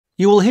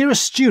You will hear a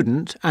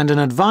student and an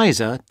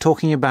advisor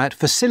talking about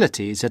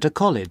facilities at a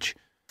college.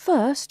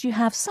 First, you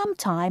have some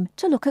time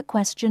to look at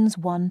questions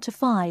 1 to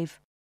 5.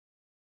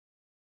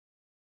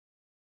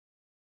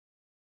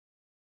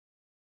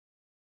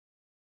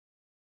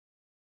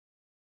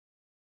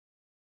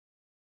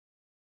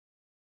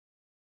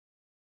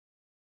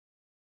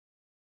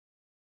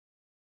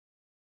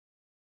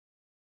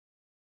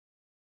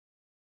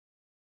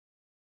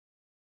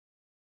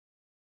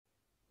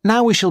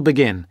 Now we shall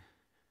begin.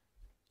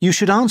 You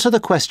should answer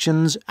the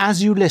questions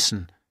as you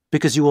listen,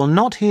 because you will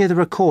not hear the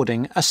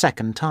recording a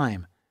second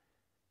time.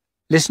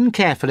 Listen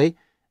carefully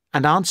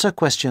and answer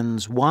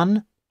questions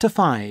 1 to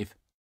 5.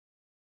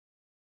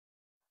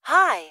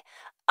 Hi,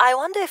 I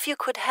wonder if you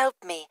could help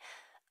me.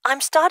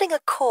 I'm starting a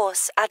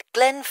course at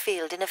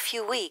Glenfield in a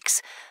few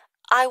weeks.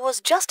 I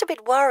was just a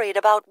bit worried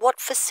about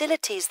what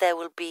facilities there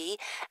will be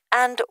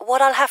and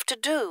what I'll have to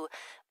do.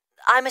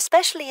 I'm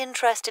especially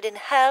interested in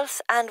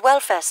health and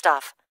welfare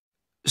stuff.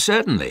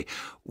 Certainly.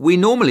 We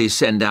normally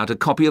send out a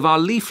copy of our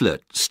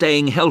leaflet,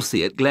 Staying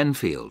Healthy at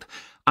Glenfield.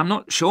 I'm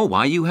not sure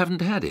why you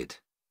haven't had it.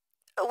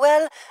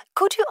 Well,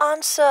 could you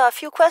answer a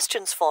few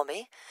questions for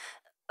me?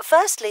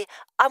 Firstly,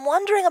 I'm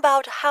wondering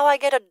about how I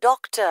get a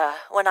doctor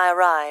when I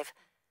arrive.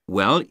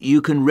 Well,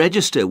 you can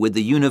register with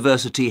the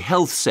University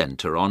Health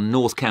Centre on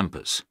North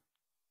Campus.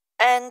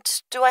 And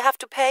do I have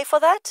to pay for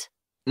that?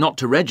 Not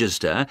to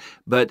register,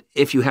 but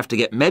if you have to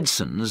get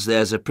medicines,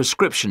 there's a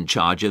prescription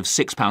charge of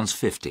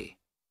 £6.50.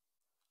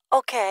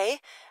 OK.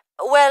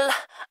 Well,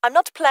 I'm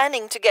not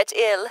planning to get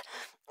ill.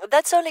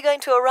 That's only going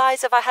to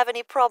arise if I have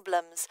any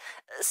problems.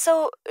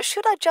 So,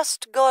 should I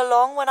just go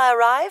along when I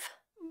arrive?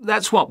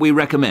 That's what we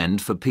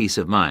recommend for peace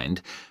of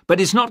mind, but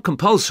it's not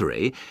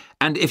compulsory,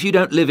 and if you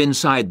don't live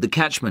inside the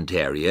catchment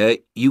area,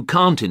 you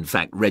can't in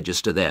fact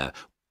register there.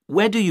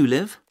 Where do you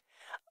live?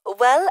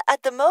 Well,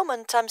 at the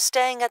moment I'm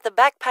staying at the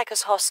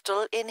Backpackers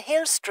Hostel in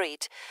Hill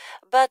Street,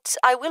 but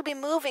I will be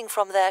moving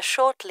from there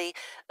shortly,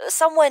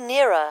 somewhere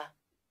nearer.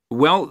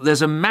 Well,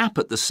 there's a map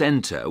at the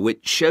centre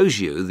which shows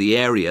you the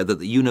area that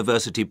the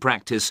university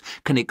practice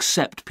can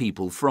accept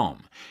people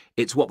from.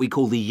 It's what we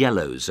call the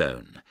yellow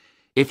zone.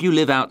 If you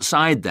live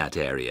outside that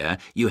area,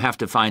 you have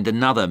to find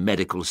another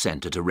medical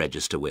centre to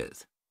register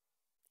with.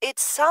 It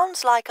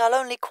sounds like I'll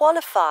only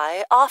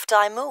qualify after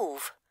I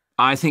move.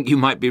 I think you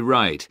might be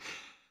right.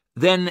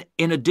 Then,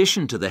 in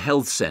addition to the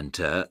health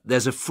centre,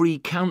 there's a free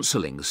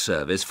counselling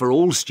service for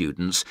all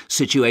students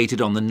situated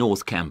on the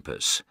North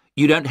Campus.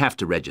 You don't have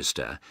to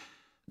register.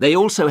 They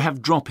also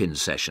have drop-in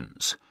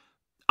sessions.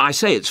 I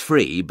say it's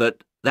free,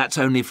 but that's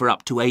only for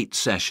up to 8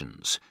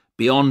 sessions.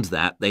 Beyond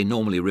that, they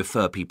normally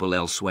refer people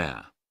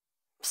elsewhere.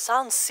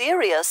 Sounds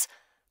serious.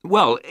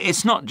 Well,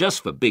 it's not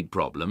just for big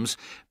problems.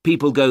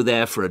 People go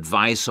there for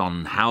advice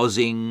on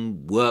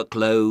housing,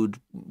 workload,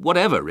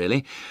 whatever,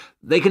 really.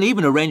 They can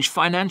even arrange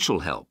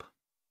financial help.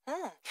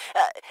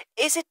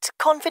 Is it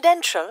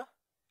confidential?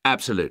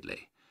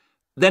 Absolutely.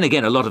 Then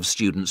again, a lot of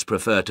students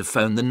prefer to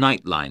phone the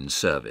Nightline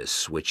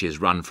service, which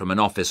is run from an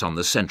office on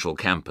the central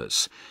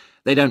campus.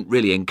 They don't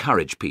really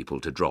encourage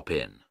people to drop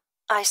in.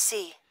 I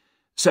see.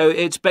 So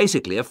it's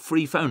basically a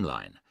free phone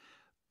line.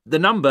 The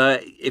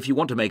number, if you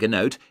want to make a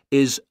note,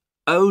 is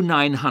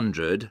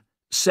 0900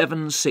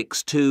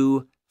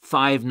 762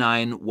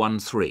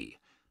 5913.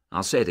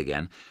 I'll say it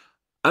again.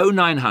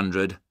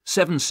 0900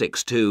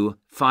 762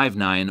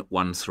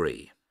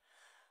 5913.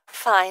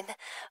 Fine.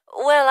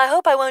 Well, I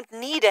hope I won't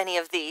need any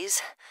of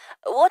these.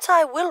 What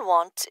I will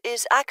want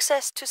is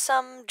access to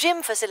some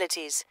gym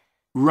facilities.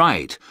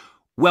 Right.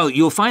 Well,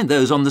 you'll find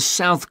those on the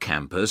South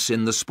Campus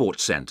in the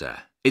Sports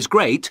Centre. It's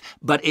great,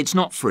 but it's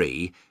not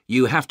free.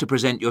 You have to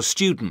present your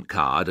student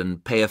card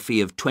and pay a fee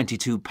of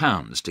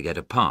 £22 to get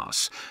a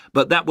pass.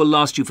 But that will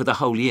last you for the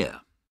whole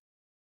year.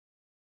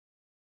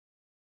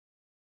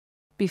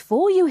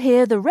 Before you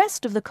hear the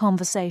rest of the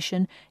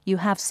conversation, you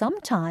have some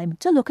time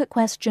to look at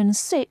questions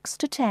 6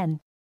 to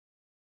 10.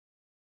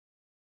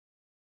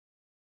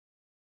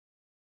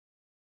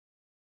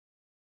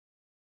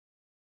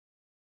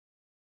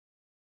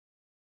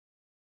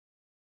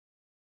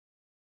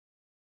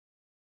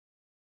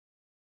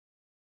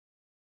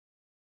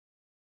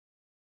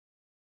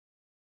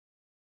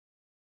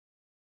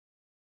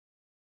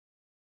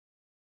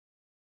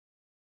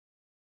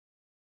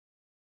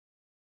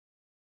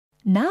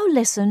 Now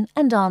listen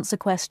and answer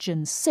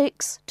questions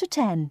 6 to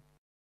 10.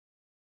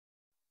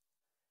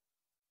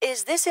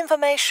 Is this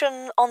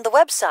information on the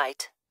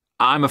website?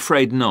 I'm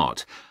afraid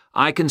not.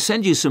 I can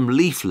send you some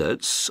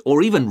leaflets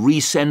or even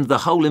resend the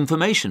whole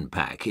information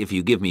pack if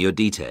you give me your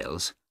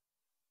details.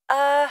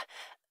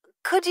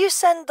 Could you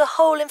send the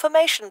whole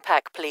information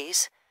pack,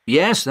 please?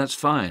 Yes, that's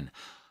fine.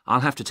 I'll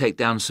have to take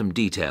down some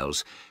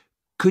details.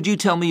 Could you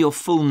tell me your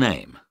full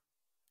name?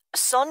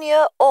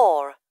 Sonia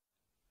Orr.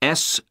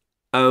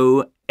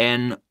 S-O-N-Y...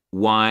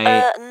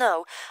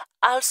 No,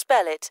 I'll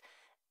spell it.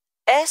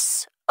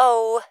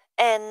 S-O-N-I-A.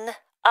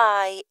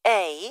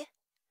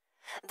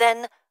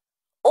 Then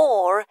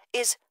Orr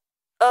is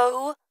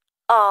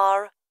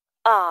O-R-R.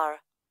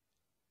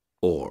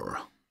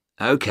 Orr.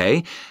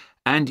 OK.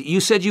 And you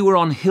said you were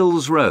on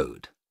Hills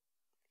Road?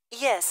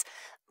 Yes,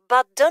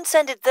 but don't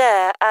send it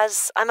there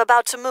as I'm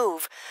about to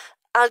move.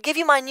 I'll give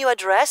you my new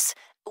address,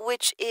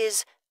 which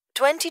is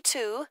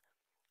 22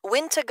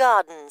 Winter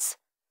Gardens.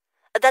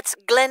 That's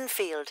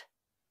Glenfield.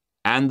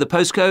 And the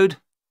postcode?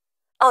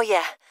 Oh,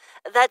 yeah.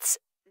 That's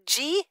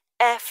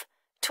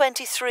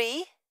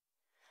GF23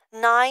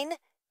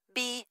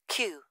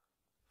 9BQ.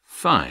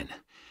 Fine.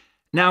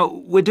 Now,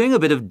 we're doing a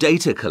bit of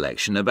data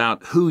collection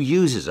about who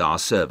uses our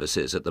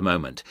services at the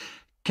moment.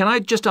 Can I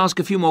just ask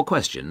a few more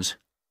questions?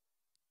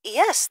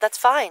 Yes, that's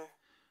fine.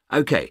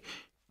 OK.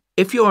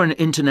 If you're an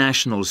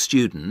international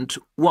student,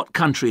 what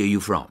country are you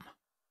from?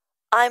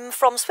 I'm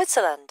from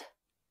Switzerland.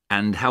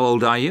 And how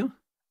old are you?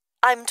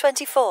 I'm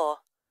 24.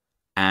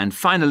 And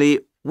finally,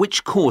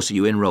 which course are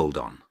you enrolled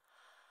on?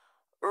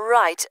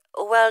 Right.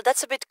 Well,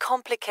 that's a bit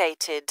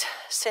complicated,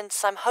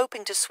 since I'm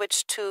hoping to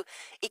switch to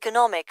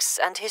economics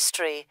and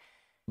history.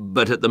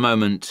 But at the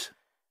moment...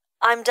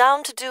 I'm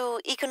down to do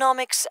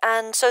economics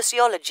and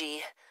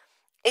sociology.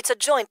 It's a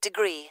joint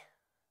degree.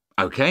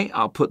 OK,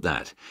 I'll put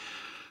that.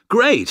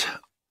 Great.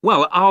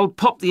 Well, I'll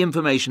pop the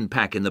information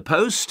pack in the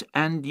post,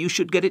 and you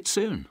should get it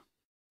soon.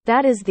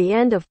 That is the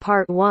end of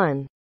part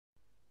 1.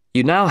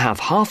 You now have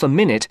half a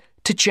minute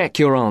to check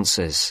your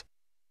answers.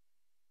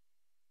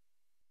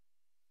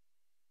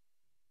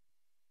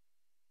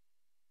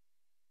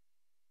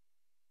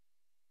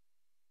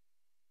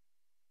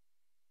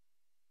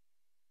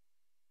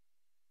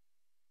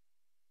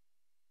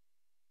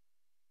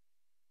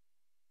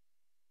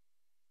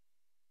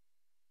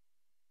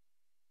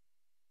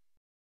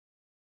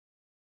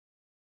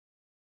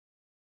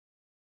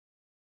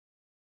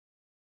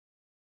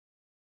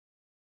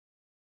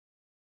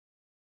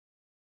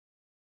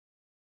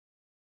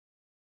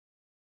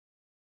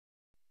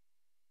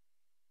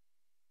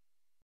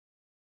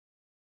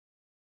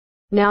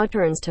 Now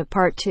turns to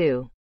part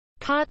 2.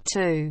 Part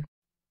 2.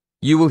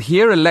 You will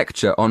hear a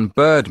lecture on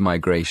bird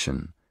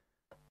migration.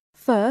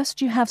 First,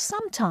 you have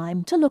some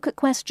time to look at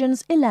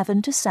questions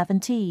 11 to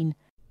 17.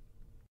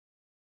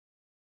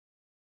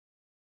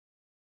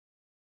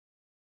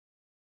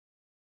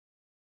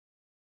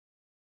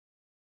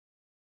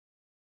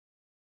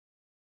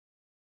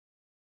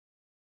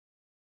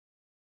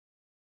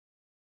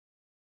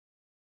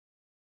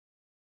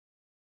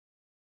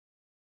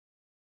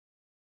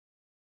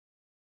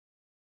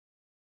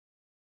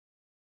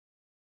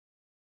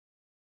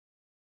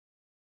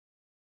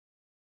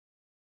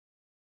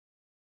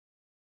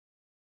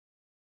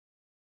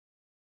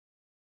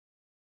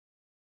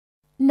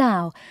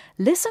 Now,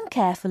 listen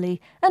carefully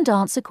and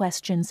answer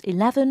questions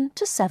 11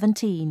 to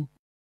 17.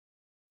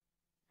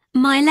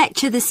 My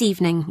lecture this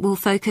evening will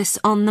focus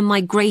on the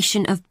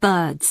migration of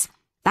birds.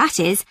 That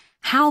is,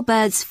 how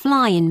birds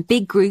fly in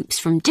big groups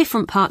from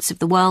different parts of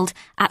the world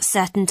at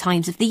certain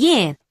times of the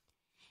year.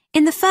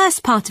 In the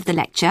first part of the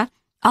lecture,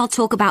 I'll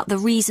talk about the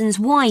reasons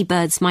why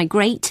birds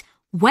migrate,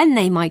 when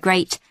they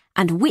migrate,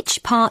 and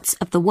which parts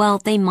of the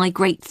world they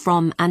migrate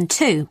from and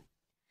to.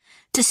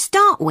 To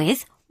start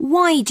with,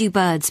 why do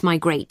birds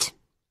migrate?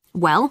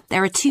 Well,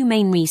 there are two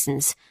main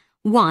reasons.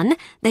 1,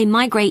 they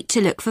migrate to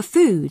look for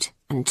food,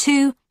 and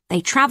 2, they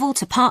travel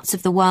to parts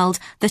of the world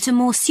that are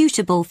more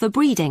suitable for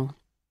breeding.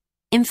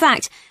 In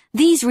fact,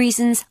 these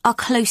reasons are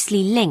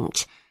closely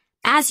linked.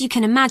 As you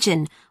can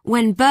imagine,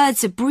 when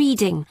birds are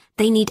breeding,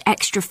 they need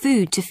extra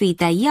food to feed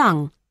their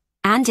young.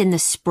 And in the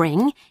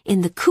spring,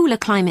 in the cooler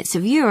climates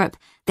of Europe,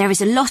 there is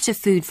a lot of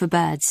food for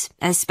birds,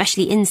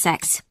 especially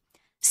insects.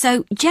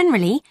 So,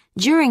 generally,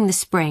 during the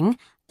spring,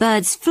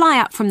 birds fly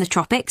up from the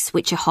tropics,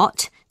 which are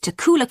hot, to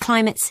cooler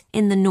climates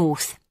in the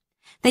north.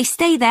 They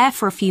stay there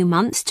for a few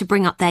months to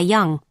bring up their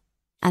young.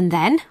 And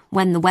then,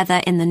 when the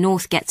weather in the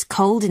north gets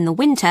cold in the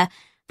winter,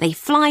 they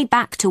fly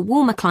back to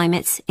warmer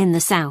climates in the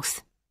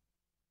south.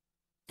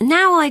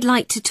 Now I'd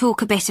like to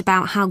talk a bit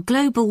about how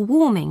global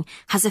warming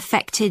has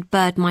affected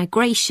bird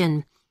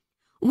migration.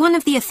 One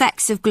of the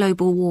effects of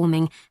global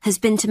warming has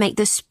been to make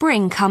the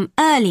spring come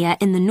earlier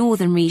in the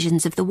northern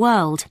regions of the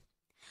world.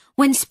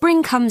 When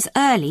spring comes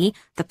early,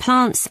 the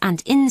plants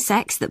and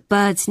insects that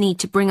birds need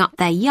to bring up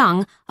their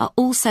young are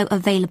also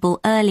available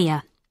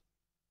earlier.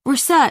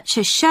 Research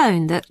has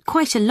shown that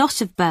quite a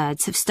lot of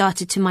birds have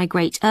started to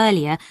migrate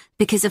earlier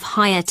because of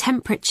higher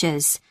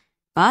temperatures.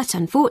 But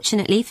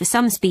unfortunately for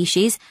some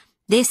species,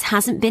 this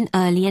hasn't been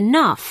early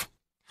enough.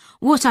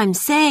 What I'm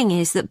saying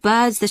is that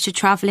birds that are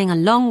travelling a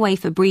long way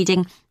for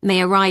breeding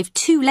may arrive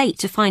too late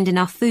to find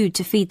enough food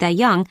to feed their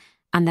young,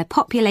 and their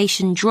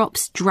population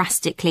drops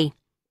drastically.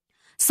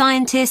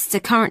 Scientists are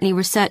currently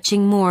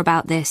researching more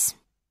about this.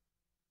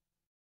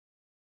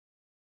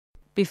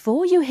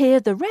 Before you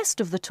hear the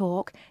rest of the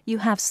talk, you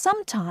have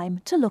some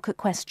time to look at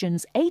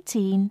questions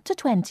 18 to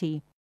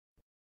 20.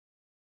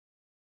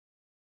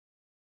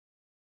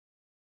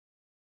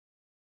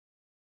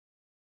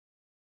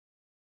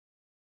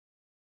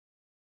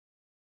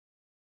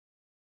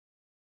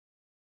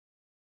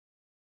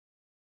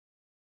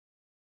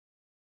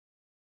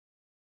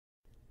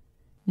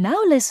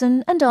 Now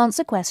listen and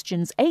answer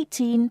questions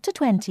 18 to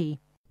 20.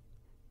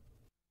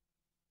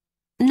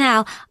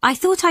 Now, I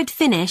thought I'd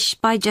finish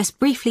by just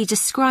briefly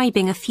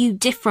describing a few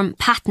different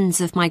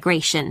patterns of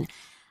migration.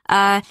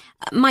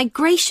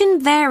 Migration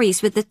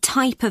varies with the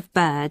type of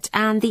bird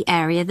and the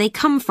area they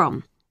come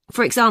from.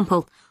 For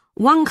example,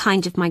 one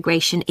kind of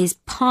migration is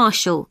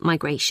partial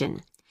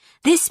migration.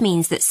 This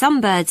means that some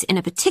birds in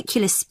a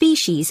particular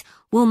species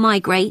will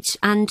migrate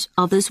and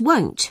others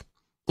won't.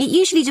 It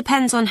usually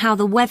depends on how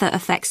the weather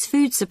affects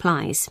food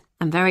supplies,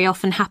 and very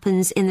often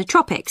happens in the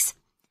tropics.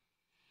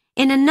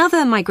 In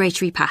another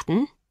migratory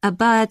pattern, a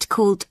bird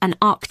called an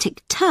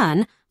Arctic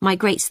tern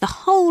migrates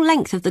the whole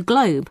length of the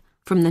globe,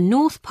 from the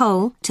North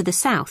Pole to the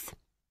south.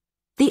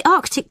 The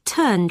Arctic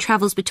tern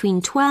travels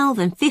between 12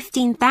 and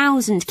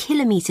 15,000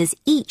 kilometres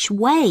each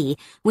way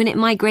when it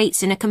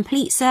migrates in a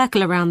complete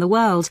circle around the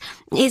world.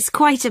 It's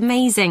quite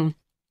amazing.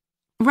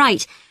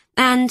 Right,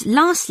 and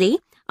lastly,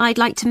 I'd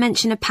like to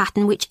mention a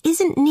pattern which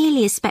isn't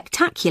nearly as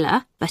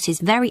spectacular, but is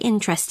very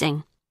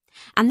interesting.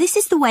 And this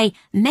is the way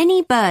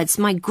many birds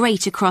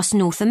migrate across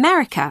North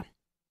America.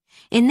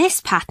 In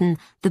this pattern,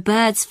 the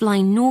birds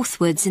fly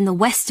northwards in the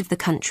west of the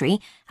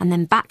country and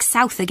then back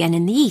south again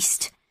in the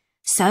east.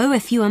 So,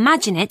 if you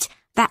imagine it,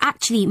 they're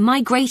actually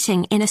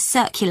migrating in a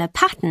circular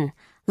pattern,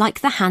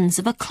 like the hands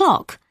of a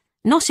clock,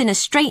 not in a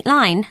straight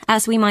line,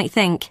 as we might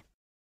think.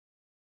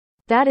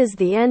 That is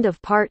the end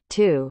of part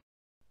 2.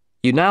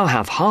 You now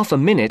have half a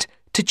minute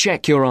to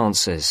check your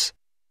answers.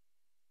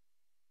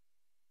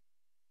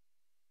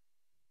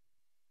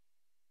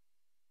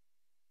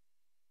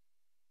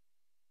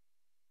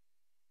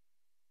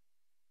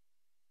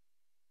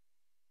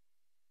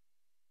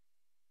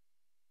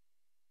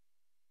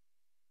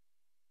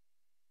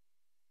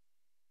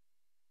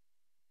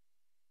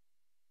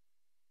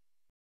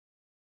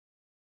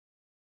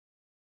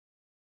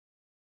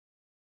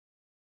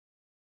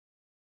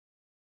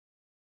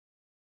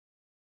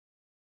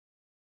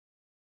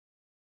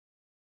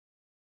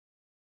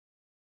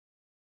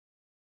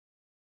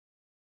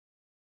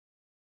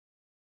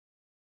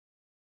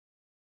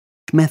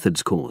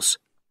 Methods course.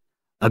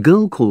 A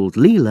girl called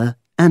Leela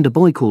and a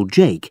boy called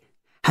Jake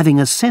having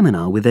a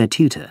seminar with their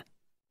tutor.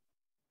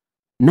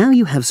 Now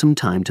you have some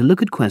time to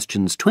look at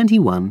questions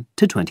 21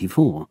 to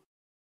 24.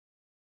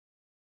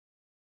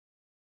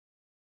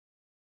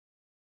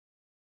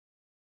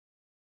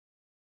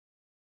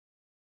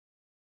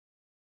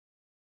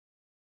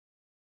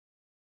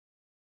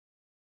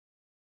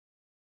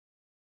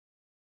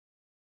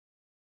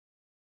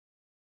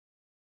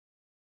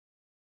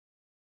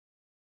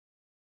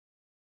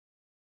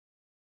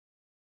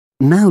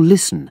 Now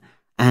listen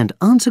and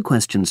answer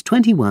questions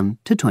 21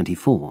 to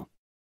 24.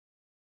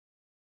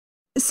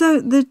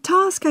 So, the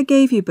task I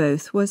gave you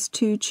both was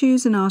to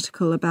choose an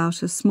article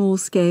about a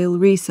small-scale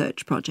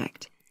research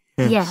project.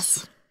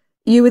 Yes.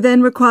 You were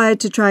then required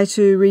to try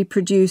to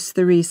reproduce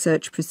the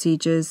research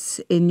procedures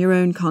in your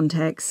own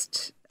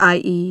context,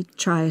 i.e.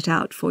 try it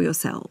out for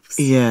yourselves.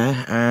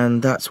 Yeah,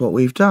 and that's what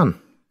we've done.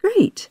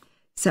 Great.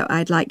 So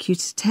I'd like you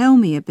to tell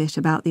me a bit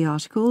about the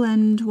article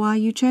and why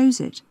you chose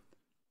it.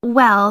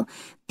 Well,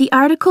 the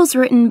article's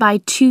written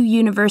by 2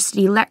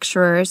 university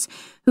lecturers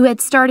who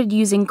had started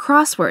using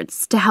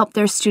crosswords to help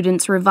their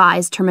students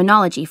revise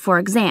terminology for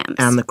exams.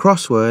 And the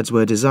crosswords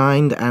were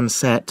designed and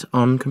set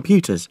on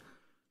computers.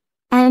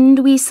 And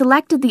we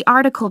selected the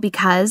article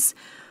because,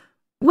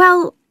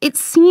 well, it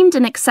seemed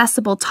an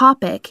accessible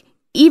topic,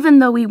 even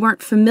though we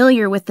weren't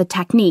familiar with the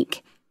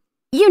technique.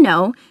 You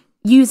know,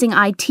 using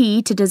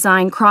IT to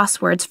design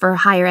crosswords for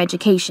higher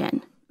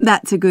education.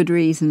 That's a good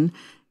reason.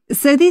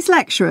 So these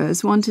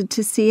lecturers wanted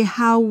to see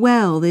how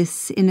well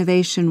this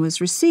innovation was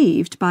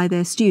received by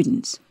their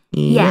students.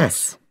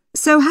 Yes.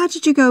 So how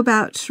did you go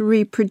about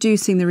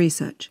reproducing the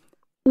research?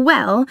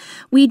 Well,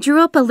 we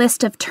drew up a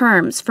list of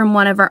terms from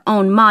one of our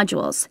own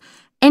modules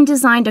and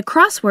designed a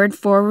crossword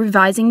for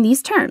revising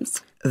these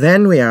terms.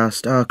 Then we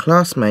asked our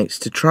classmates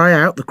to try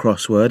out the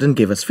crossword and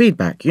give us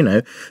feedback,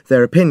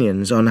 their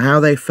opinions on how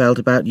they felt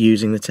about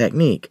using the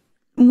technique.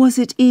 Was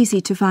it easy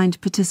to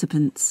find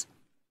participants?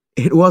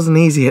 It wasn't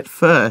easy at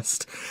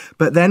first,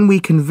 but then we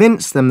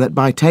convinced them that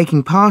by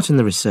taking part in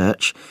the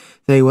research,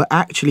 they were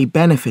actually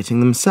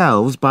benefiting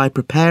themselves by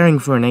preparing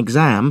for an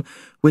exam,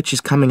 which is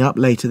coming up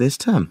later this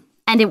term.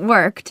 And it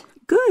worked.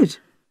 Good.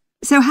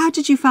 So how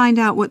did you find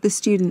out what the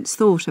students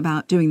thought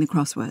about doing the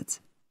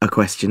crosswords? A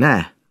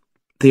questionnaire.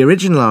 The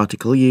original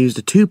article used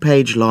a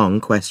 2-page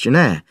long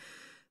questionnaire.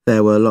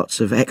 There were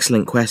lots of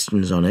excellent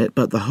questions on it,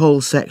 but the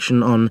whole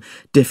section on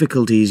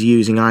difficulties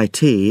using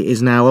IT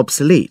is now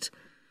obsolete.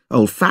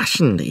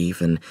 Old-fashioned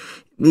even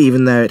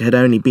though it had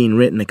only been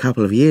written a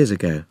couple of years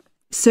ago.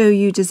 So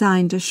you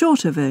designed a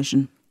shorter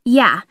version?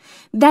 Yeah.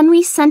 Then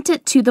we sent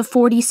it to the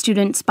 40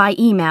 students by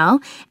email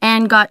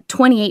and got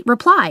 28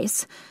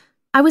 replies.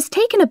 I was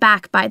taken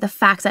aback by the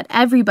fact that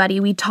everybody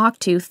we talked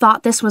to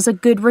thought this was a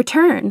good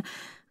return.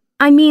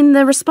 I mean,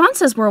 the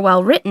responses were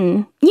well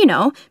written.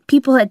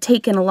 People had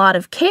taken a lot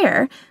of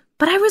care,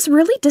 but I was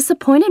really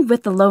disappointed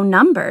with the low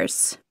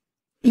numbers.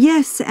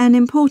 Yes, an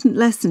important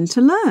lesson to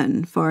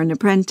learn for an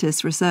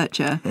apprentice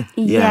researcher.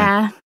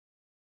 Yeah.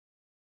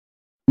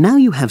 Now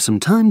you have some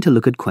time to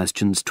look at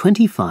questions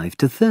 25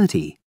 to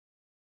 30.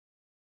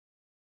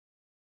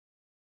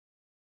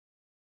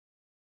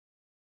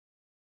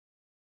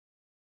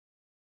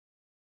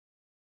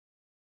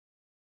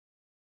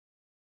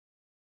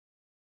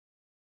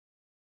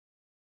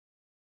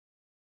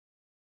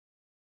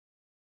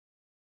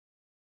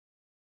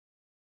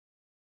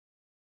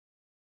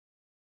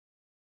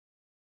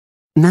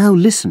 Now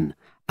listen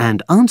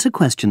and answer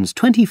questions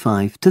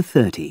 25 to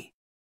 30.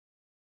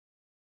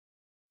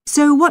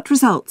 So what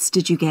results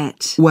did you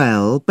get?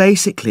 Well,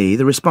 basically,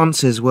 the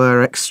responses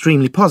were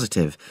extremely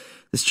positive.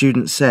 The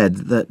students said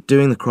that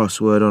doing the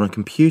crossword on a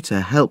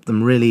computer helped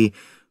them really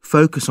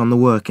focus on the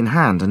work in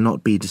hand and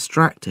not be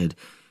distracted,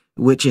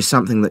 which is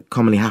something that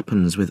commonly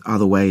happens with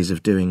other ways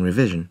of doing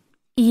revision.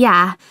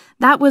 Yeah,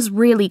 that was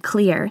really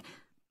clear.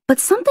 But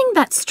something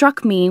that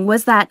struck me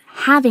was that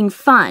having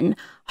fun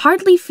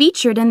hardly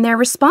featured in their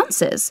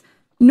responses,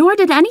 nor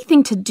did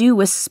anything to do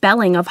with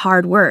spelling of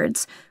hard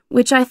words,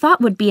 which I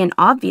thought would be an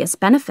obvious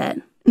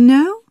benefit.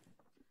 No?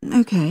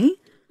 Okay.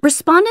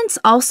 Respondents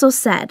also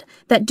said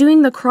that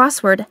doing the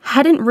crossword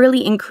hadn't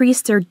really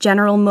increased their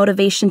general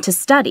motivation to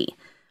study,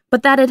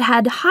 but that it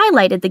had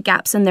highlighted the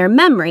gaps in their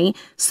memory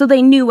so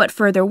they knew what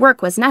further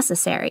work was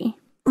necessary.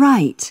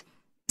 Right.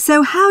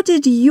 So how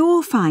did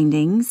your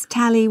findings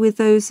tally with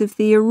those of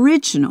the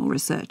original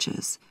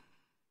researchers?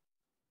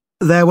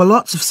 There were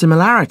lots of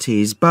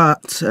similarities,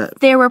 but...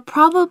 There were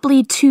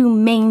probably two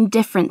main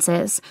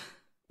differences.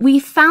 We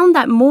found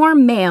that more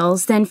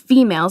males than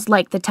females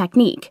liked the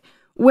technique,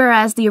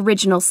 whereas the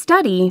original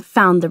study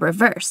found the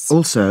reverse.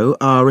 Also,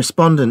 our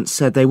respondents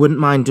said they wouldn't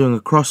mind doing a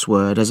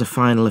crossword as a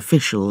final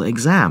official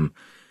exam,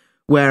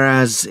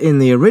 whereas in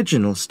the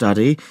original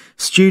study,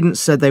 students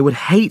said they would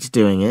hate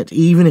doing it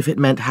even if it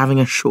meant having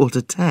a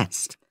shorter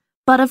test.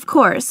 But of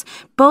course,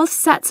 both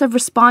sets of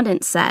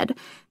respondents said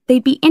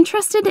they'd be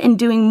interested in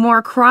doing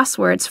more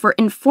crosswords for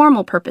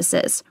informal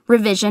purposes,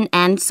 revision,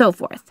 and so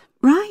forth.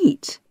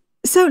 Right.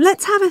 So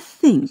let's have a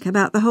think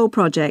about the whole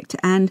project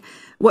and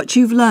what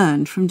you've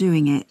learned from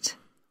doing it.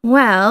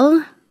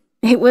 Well,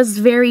 it was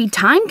very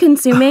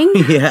time-consuming.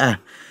 Yeah,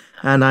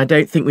 and I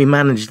don't think we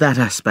managed that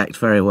aspect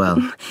very well.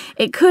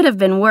 It could have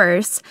been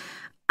worse.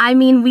 I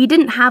mean, we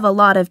didn't have a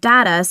lot of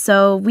data,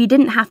 so we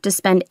didn't have to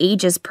spend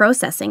ages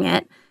processing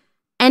it.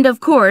 And of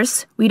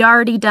course, we'd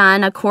already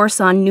done a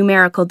course on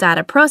numerical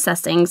data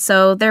processing,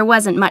 so there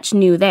wasn't much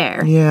new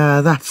there.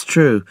 Yeah, that's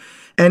true.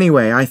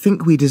 Anyway, I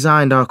think we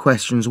designed our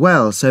questions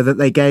well so that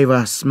they gave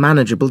us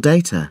manageable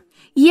data.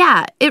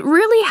 Yeah, it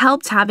really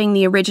helped having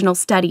the original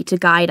study to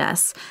guide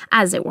us,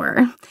 as it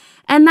were.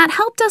 And that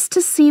helped us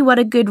to see what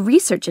a good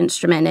research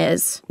instrument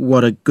is.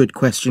 What a good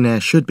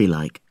questionnaire should be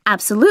like.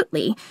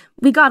 Absolutely.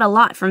 We got a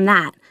lot from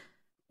that.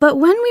 But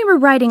when we were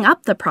writing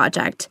up the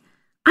project,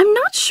 I'm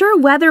not sure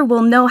whether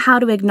we'll know how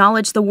to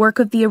acknowledge the work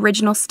of the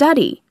original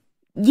study.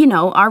 You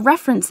know, our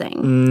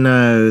referencing.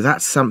 No,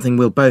 that's something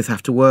we'll both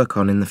have to work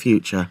on in the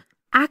future.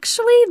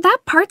 Actually, that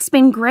part's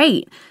been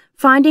great.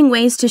 Finding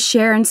ways to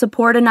share and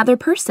support another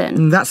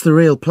person. That's the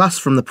real plus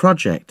from the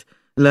project.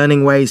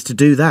 Learning ways to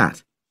do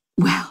that.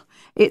 Well,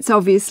 it's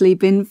obviously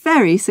been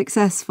very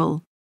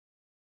successful.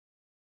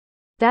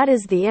 That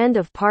is the end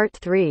of part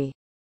 3.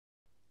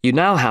 You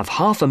now have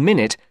half a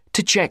minute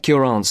to check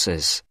your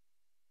answers.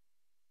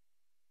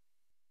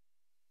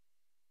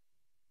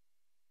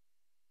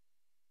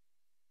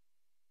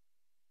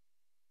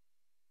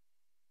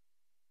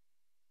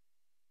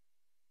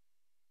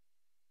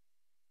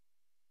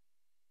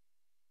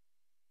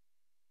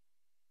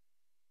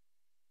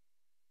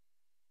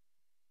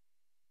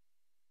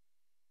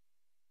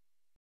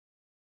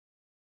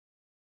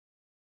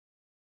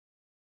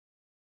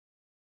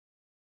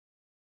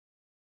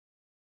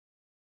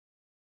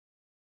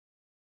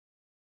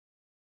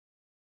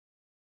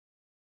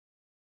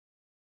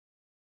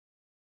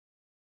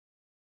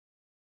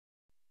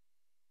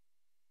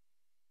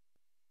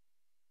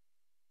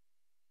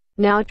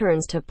 Now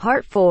turns to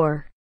part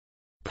 4.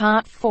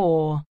 Part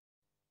 4.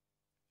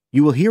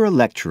 You will hear a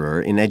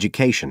lecturer in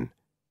education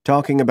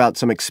talking about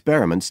some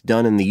experiments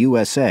done in the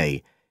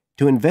USA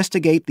to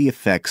investigate the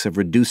effects of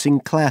reducing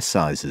class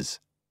sizes.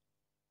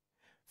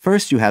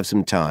 First, you have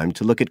some time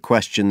to look at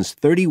questions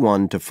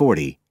 31 to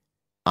 40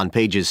 on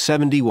pages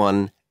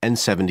 71 and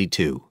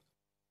 72.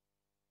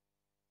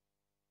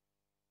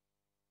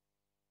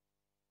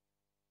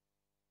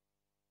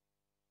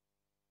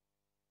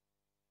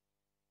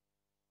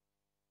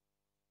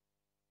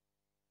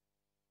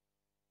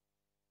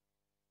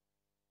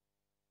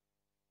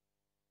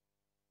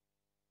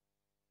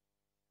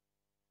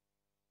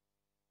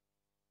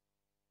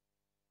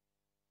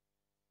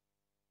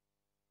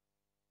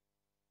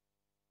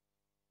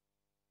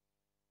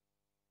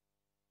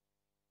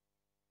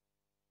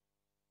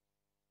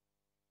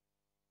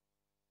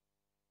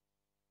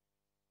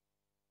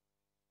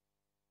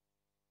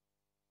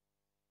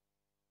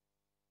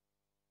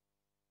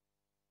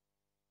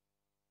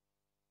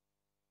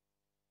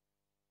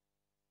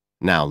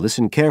 Now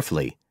listen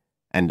carefully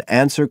and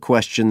answer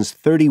questions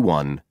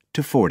 31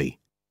 to 40.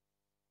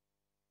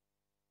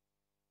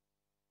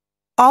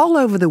 All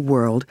over the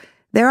world,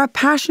 there are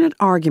passionate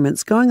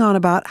arguments going on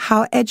about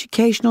how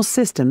educational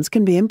systems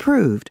can be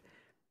improved.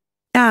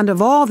 And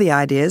of all the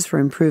ideas for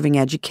improving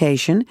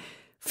education,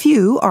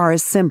 few are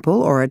as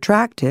simple or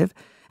attractive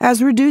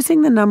as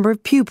reducing the number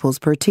of pupils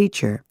per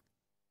teacher.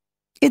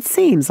 It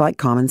seems like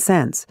common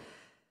sense.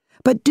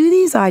 But do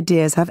these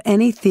ideas have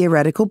any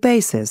theoretical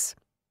basis?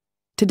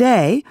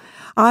 Today,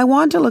 I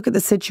want to look at the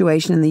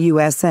situation in the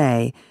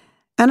USA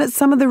and at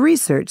some of the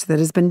research that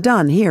has been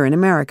done here in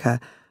America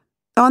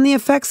on the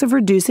effects of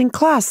reducing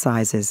class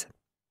sizes.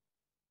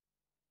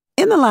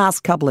 In the last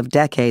couple of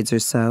decades or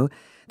so,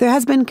 there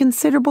has been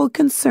considerable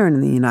concern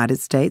in the United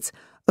States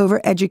over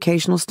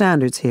educational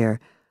standards here,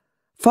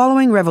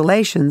 following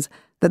revelations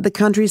that the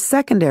country's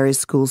secondary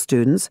school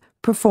students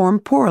perform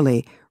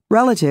poorly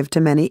relative to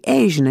many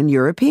Asian and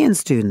European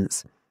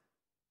students.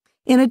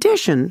 In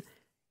addition,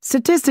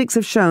 statistics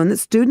have shown that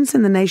students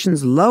in the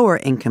nation's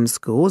lower-income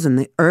schools in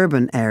the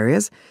urban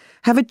areas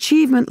have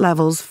achievement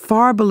levels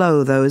far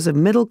below those of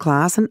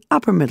middle-class and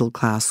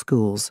upper-middle-class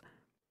schools.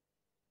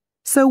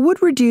 So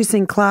would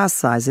reducing class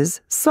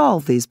sizes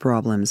solve these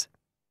problems?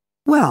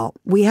 Well,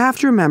 we have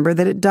to remember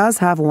that it does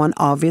have one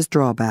obvious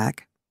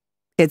drawback.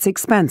 It's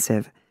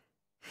expensive.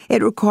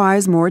 It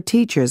requires more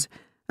teachers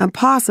and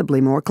possibly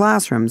more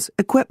classrooms,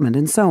 equipment,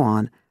 and so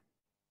on.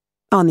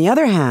 On the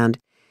other hand,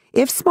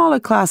 if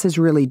smaller classes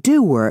really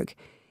do work,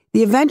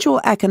 the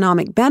eventual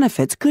economic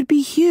benefits could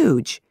be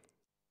huge.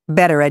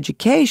 Better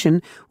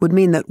education would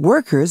mean that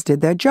workers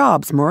did their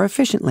jobs more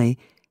efficiently,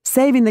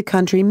 saving the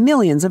country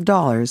millions of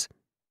dollars.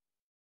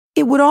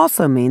 It would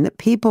also mean that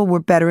people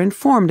were better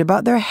informed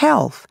about their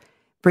health,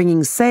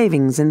 bringing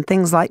savings in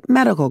things like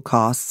medical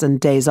costs and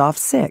days off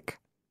sick.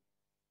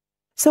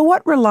 So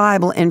what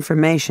reliable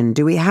information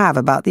do we have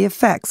about the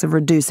effects of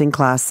reducing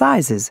class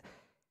sizes?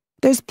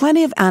 There's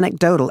plenty of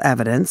anecdotal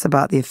evidence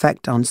about the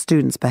effect on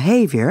students'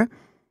 behavior,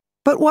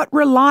 but what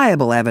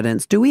reliable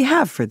evidence do we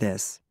have for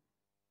this?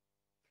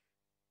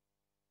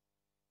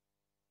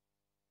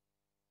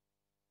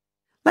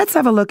 Let's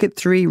have a look at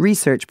 3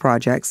 research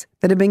projects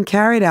that have been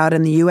carried out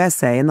in the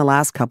USA in the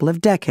last couple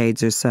of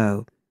decades or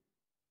so.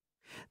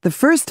 The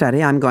first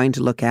study I'm going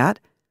to look at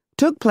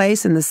took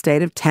place in the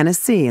state of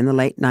Tennessee in the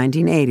late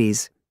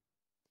 1980s.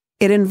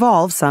 It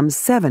involved some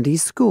 70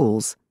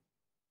 schools.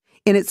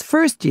 In its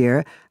first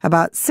year,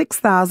 about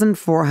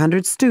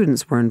 6,400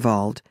 students were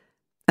involved,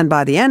 and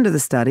by the end of the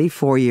study,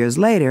 4 years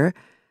later,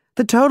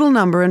 the total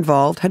number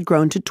involved had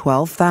grown to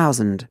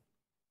 12,000.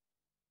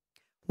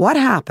 What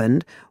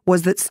happened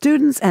was that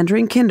students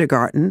entering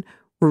kindergarten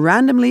were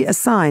randomly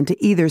assigned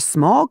to either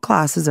small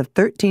classes of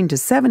 13 to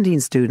 17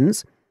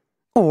 students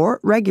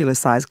or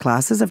regular-sized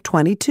classes of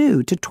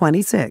 22 to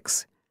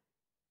 26.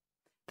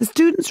 The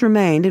students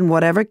remained in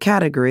whatever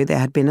category they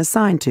had been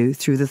assigned to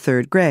through the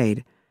 3rd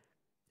grade,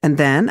 and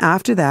then,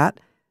 after that,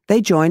 they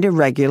joined a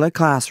regular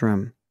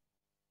classroom.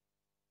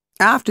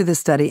 After the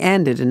study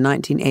ended in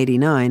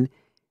 1989,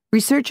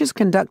 researchers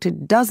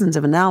conducted dozens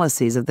of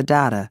analyses of the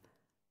data.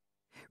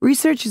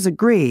 Researchers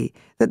agree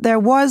that there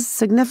was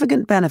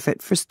significant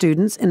benefit for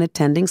students in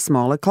attending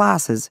smaller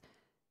classes,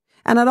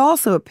 and it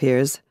also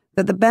appears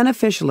that the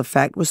beneficial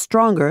effect was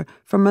stronger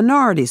for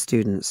minority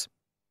students.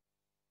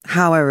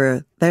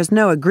 However, there's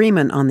no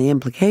agreement on the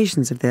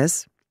implications of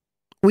this.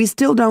 We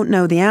still don't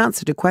know the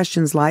answer to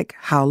questions like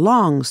how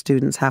long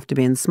students have to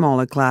be in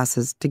smaller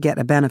classes to get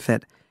a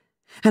benefit,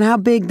 and how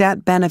big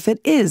that benefit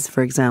is,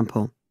 for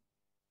example.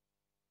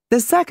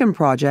 The second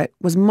project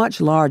was much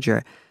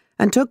larger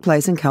and took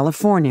place in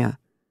California.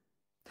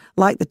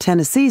 Like the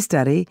Tennessee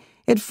study,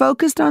 it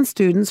focused on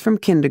students from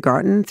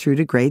kindergarten through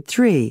to grade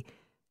 3,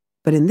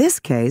 but in this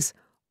case,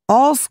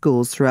 all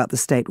schools throughout the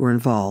state were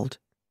involved.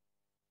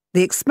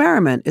 The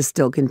experiment is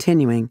still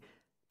continuing,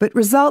 but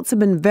results have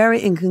been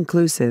very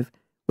inconclusive,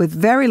 with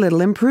very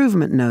little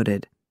improvement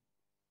noted.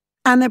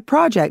 And the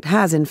project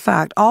has, in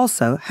fact,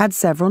 also had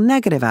several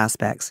negative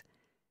aspects.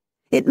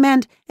 It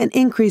meant an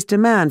increased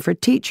demand for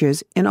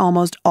teachers in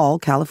almost all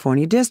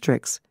California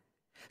districts.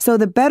 So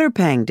the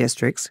better-paying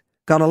districts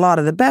got a lot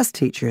of the best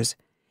teachers,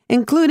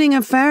 including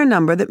a fair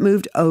number that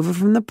moved over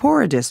from the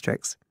poorer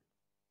districts.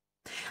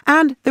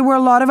 And there were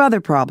a lot of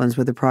other problems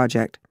with the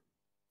project.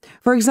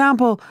 For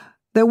example,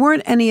 there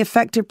weren't any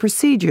effective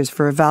procedures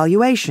for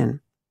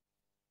evaluation.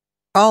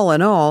 All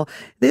in all,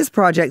 this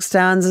project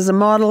stands as a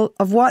model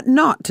of what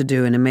not to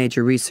do in a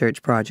major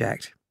research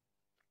project.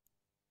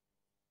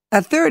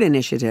 A third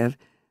initiative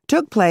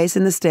took place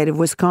in the state of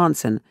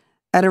Wisconsin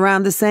at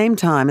around the same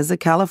time as the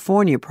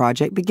California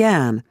project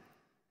began,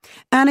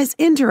 and it's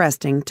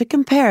interesting to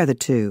compare the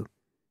two.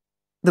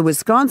 The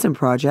Wisconsin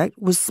project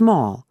was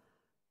small.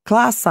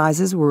 Class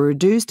sizes were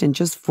reduced in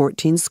just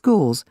 14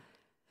 schools,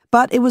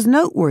 but it was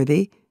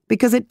noteworthy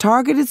because it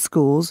targeted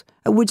schools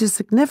at which a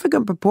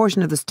significant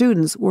proportion of the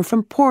students were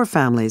from poor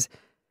families,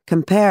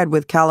 compared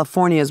with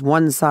California's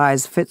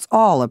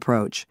one-size-fits-all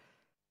approach.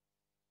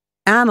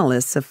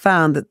 Analysts have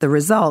found that the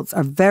results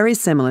are very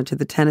similar to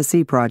the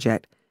Tennessee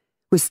project,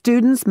 with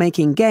students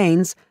making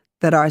gains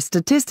that are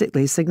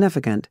statistically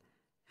significant,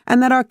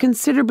 and that are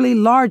considerably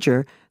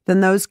larger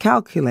than those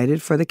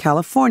calculated for the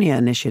California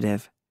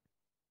initiative.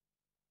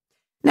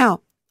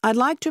 Now, I'd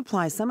like to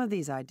apply some of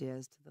these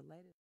ideas to the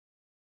latest